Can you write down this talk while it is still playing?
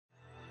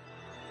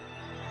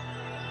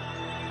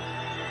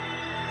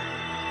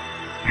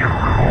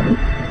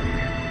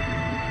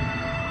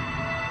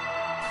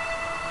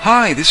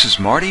Hi, this is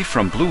Marty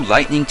from Blue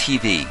Lightning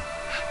TV.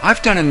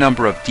 I've done a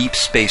number of deep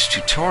space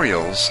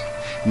tutorials.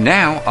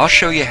 Now I'll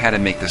show you how to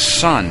make the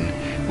sun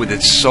with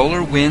its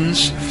solar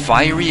winds,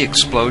 fiery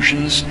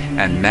explosions,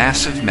 and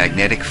massive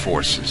magnetic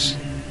forces.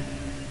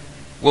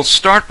 We'll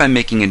start by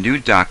making a new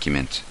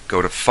document.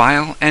 Go to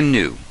File and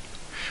New.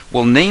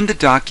 We'll name the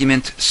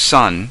document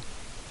Sun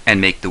and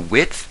make the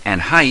width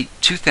and height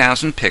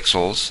 2000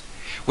 pixels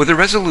with a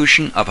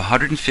resolution of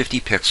 150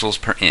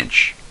 pixels per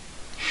inch.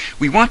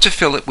 We want to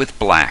fill it with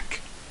black.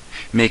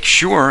 Make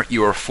sure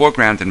your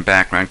foreground and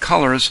background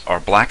colors are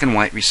black and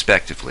white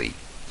respectively.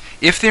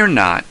 If they're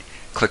not,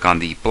 click on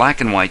the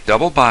black and white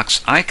double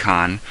box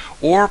icon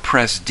or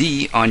press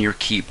D on your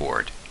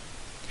keyboard.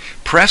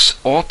 Press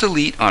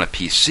Alt-Delete on a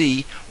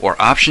PC or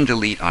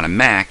Option-Delete on a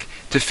Mac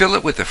to fill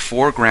it with the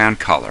foreground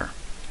color.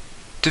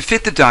 To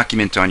fit the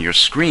document on your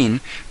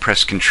screen,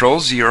 press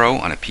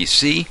Ctrl-0 on a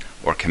PC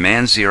or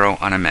Command-0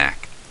 on a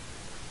Mac.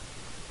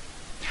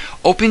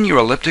 Open your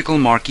elliptical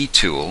marquee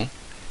tool,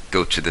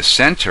 go to the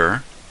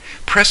center,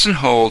 press and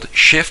hold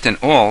Shift and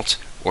Alt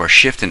or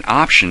Shift and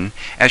Option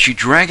as you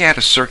drag out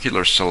a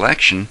circular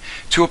selection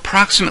to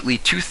approximately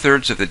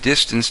 2/3 of the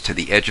distance to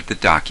the edge of the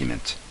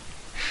document.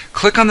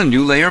 Click on the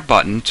New Layer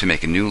button to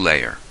make a new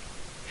layer.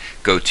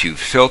 Go to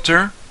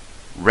Filter,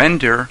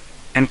 Render,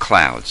 and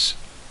Clouds.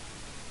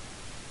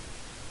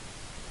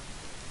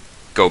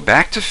 Go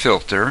back to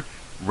Filter,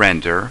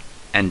 Render,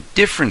 and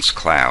Difference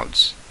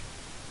Clouds.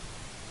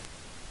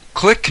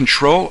 Click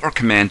Ctrl or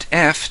Command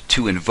F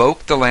to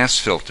invoke the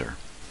last filter.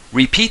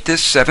 Repeat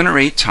this 7 or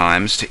 8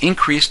 times to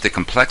increase the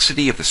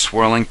complexity of the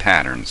swirling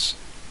patterns.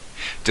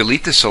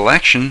 Delete the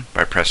selection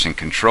by pressing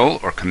Ctrl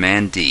or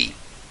Command D.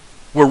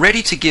 We're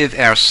ready to give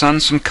our sun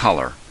some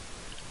color.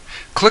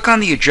 Click on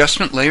the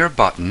Adjustment Layer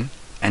button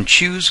and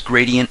choose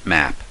Gradient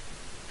Map.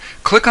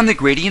 Click on the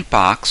gradient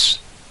box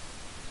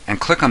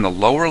and click on the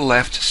lower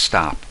left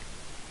stop.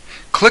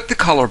 Click the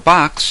color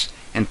box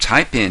and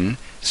type in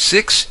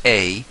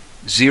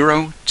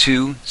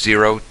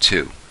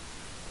 6A0202.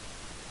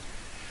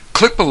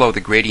 Click below the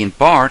gradient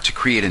bar to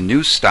create a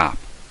new stop.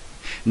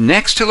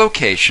 Next to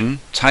location,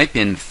 type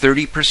in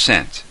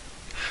 30%.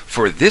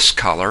 For this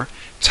color,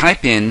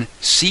 type in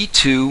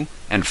C2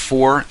 and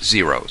 4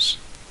 zeros.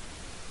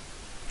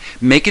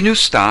 Make a new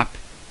stop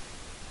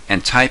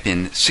and type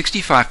in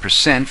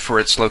 65% for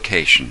its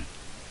location.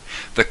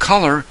 The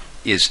color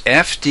is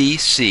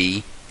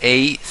FDC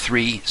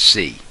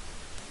A3C.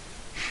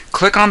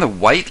 Click on the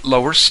white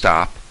lower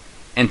stop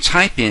and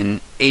type in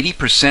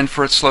 80%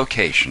 for its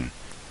location.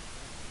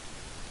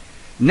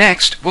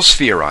 Next, we'll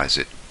spherize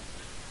it.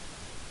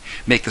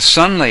 Make the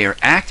sun layer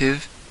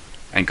active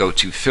and go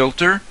to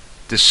Filter,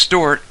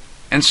 Distort,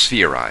 and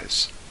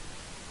Spherize.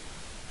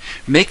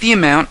 Make the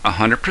amount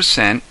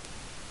 100%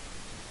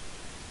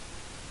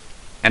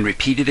 and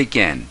repeat it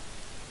again.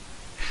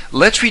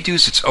 Let's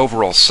reduce its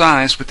overall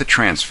size with the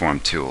Transform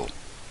tool.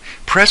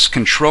 Press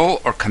Ctrl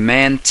or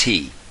Command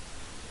T.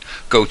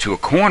 Go to a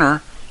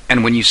corner,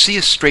 and when you see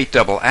a straight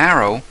double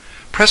arrow,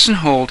 press and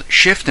hold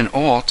Shift and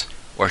Alt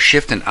or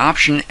Shift and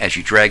Option as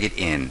you drag it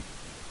in.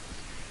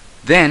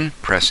 Then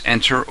press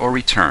Enter or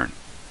Return.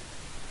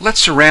 Let's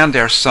surround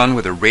our sun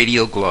with a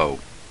radial glow.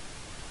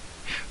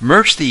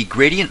 Merge the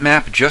Gradient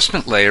Map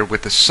Adjustment layer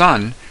with the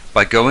sun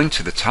by going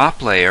to the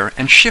top layer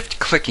and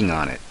shift-clicking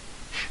on it.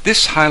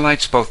 This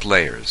highlights both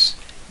layers.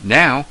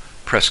 Now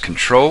press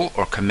Ctrl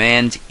or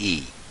Command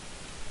E.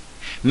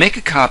 Make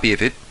a copy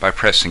of it by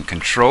pressing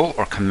Ctrl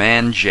or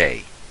Command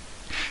J.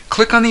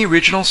 Click on the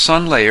original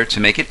sun layer to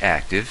make it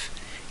active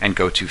and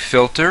go to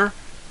Filter,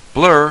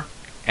 Blur,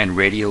 and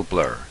Radial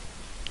Blur.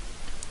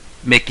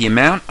 Make the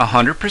amount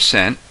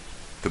 100%,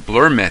 the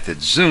blur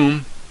method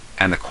zoom,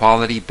 and the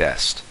quality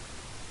best.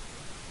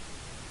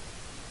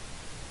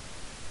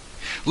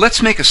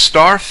 Let's make a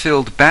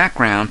star-filled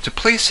background to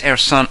place our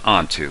sun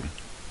onto.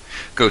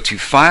 Go to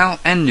File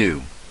and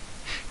New.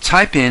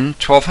 Type in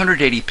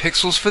 1280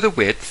 pixels for the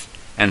width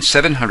and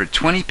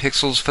 720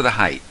 pixels for the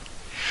height.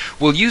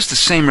 We'll use the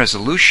same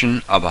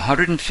resolution of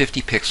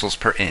 150 pixels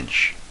per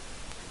inch.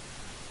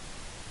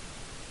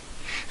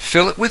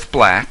 Fill it with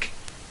black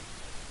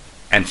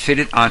and fit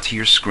it onto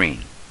your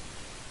screen.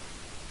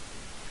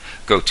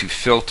 Go to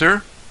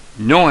Filter,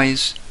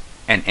 Noise,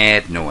 and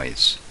Add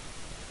Noise.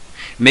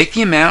 Make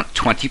the amount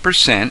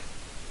 20%,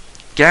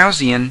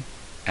 Gaussian,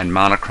 and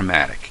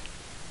monochromatic.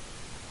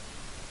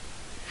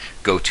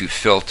 Go to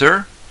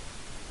Filter,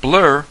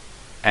 Blur,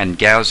 and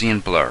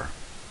Gaussian Blur.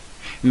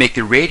 Make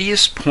the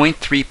radius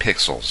 0.3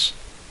 pixels.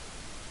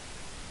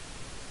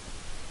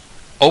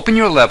 Open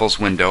your Levels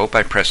window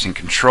by pressing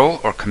Ctrl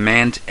or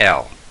Command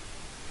L.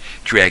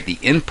 Drag the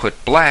input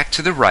black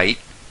to the right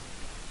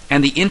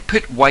and the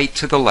input white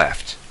to the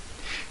left.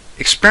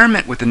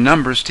 Experiment with the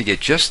numbers to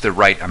get just the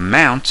right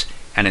amount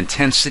and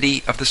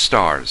intensity of the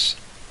stars.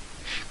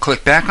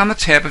 Click back on the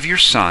tab of your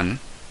sun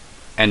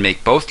and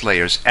make both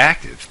layers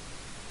active.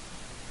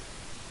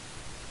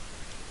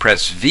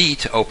 Press V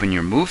to open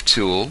your Move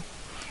tool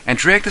and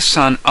drag the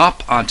sun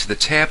up onto the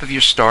tab of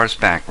your star's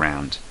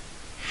background.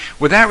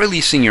 Without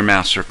releasing your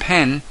mouse or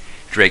pen,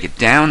 drag it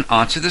down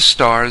onto the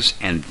stars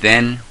and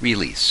then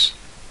release.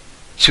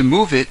 To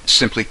move it,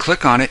 simply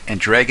click on it and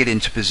drag it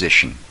into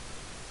position.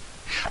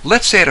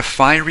 Let's add a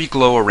fiery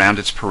glow around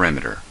its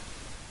perimeter.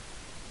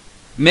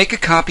 Make a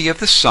copy of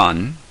the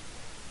sun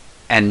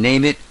and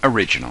name it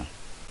Original.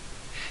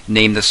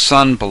 Name the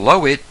sun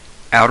below it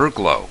Outer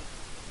Glow.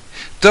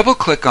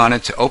 Double-click on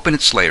it to open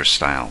its layer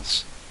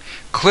styles.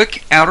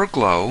 Click Outer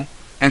Glow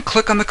and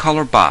click on the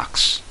color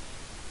box.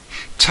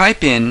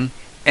 Type in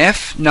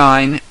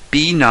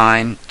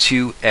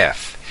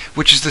F9B92F,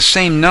 which is the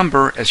same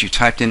number as you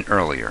typed in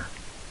earlier.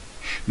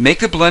 Make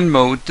the blend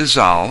mode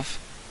dissolve,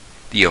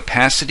 the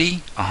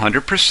opacity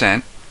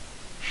 100%,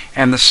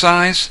 and the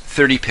size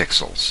 30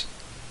 pixels.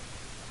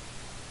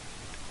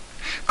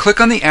 Click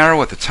on the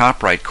arrow at the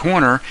top right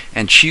corner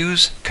and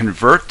choose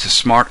Convert to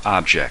Smart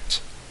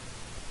Object.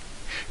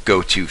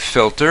 Go to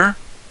Filter,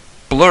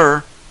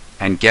 Blur,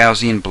 and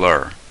Gaussian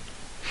Blur.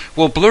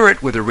 We'll blur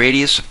it with a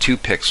radius of 2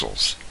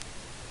 pixels.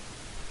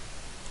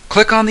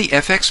 Click on the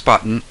FX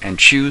button and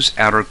choose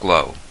Outer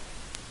Glow.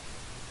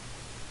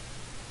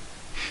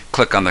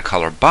 Click on the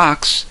color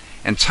box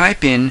and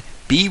type in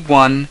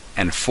B1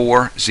 and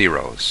 4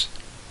 zeros.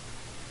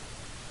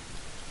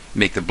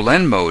 Make the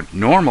blend mode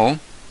normal,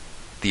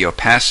 the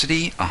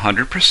opacity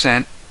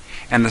 100%,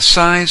 and the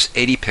size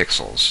 80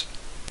 pixels.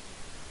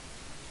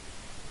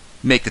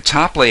 Make the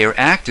top layer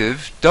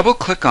active,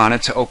 double-click on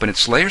it to open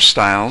its layer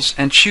styles,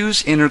 and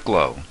choose Inner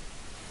Glow.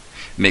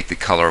 Make the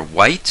color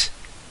white,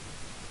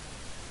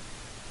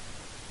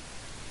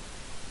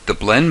 the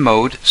blend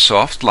mode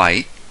soft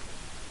light,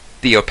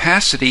 the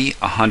opacity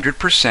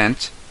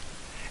 100%,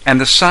 and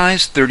the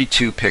size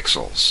 32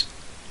 pixels.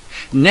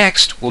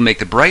 Next, we'll make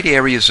the bright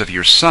areas of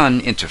your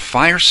sun into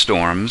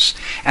firestorms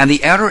and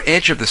the outer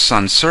edge of the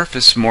sun's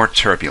surface more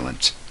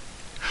turbulent.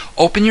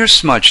 Open your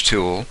Smudge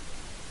tool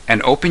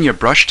and open your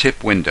brush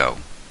tip window.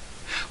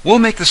 We'll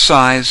make the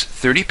size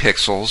 30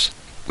 pixels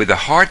with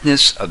a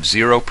hardness of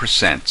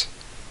 0%.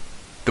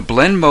 The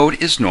blend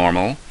mode is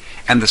normal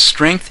and the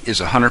strength is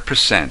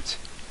 100%.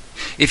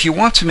 If you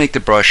want to make the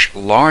brush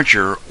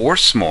larger or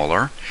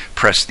smaller,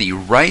 press the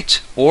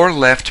right or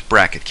left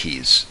bracket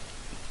keys.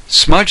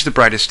 Smudge the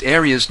brightest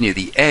areas near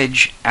the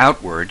edge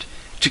outward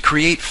to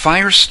create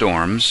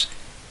firestorms,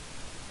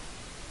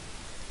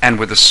 and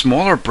with a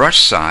smaller brush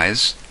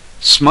size,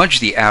 smudge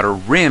the outer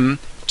rim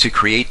to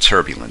create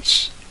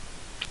turbulence.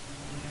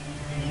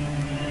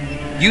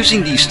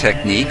 Using these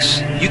techniques,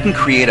 you can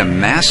create a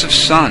massive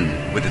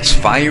sun with its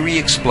fiery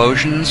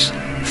explosions,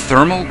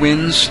 thermal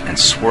winds, and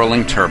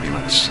swirling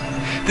turbulence.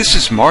 This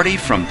is Marty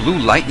from Blue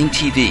Lightning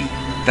TV.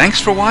 Thanks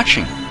for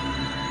watching.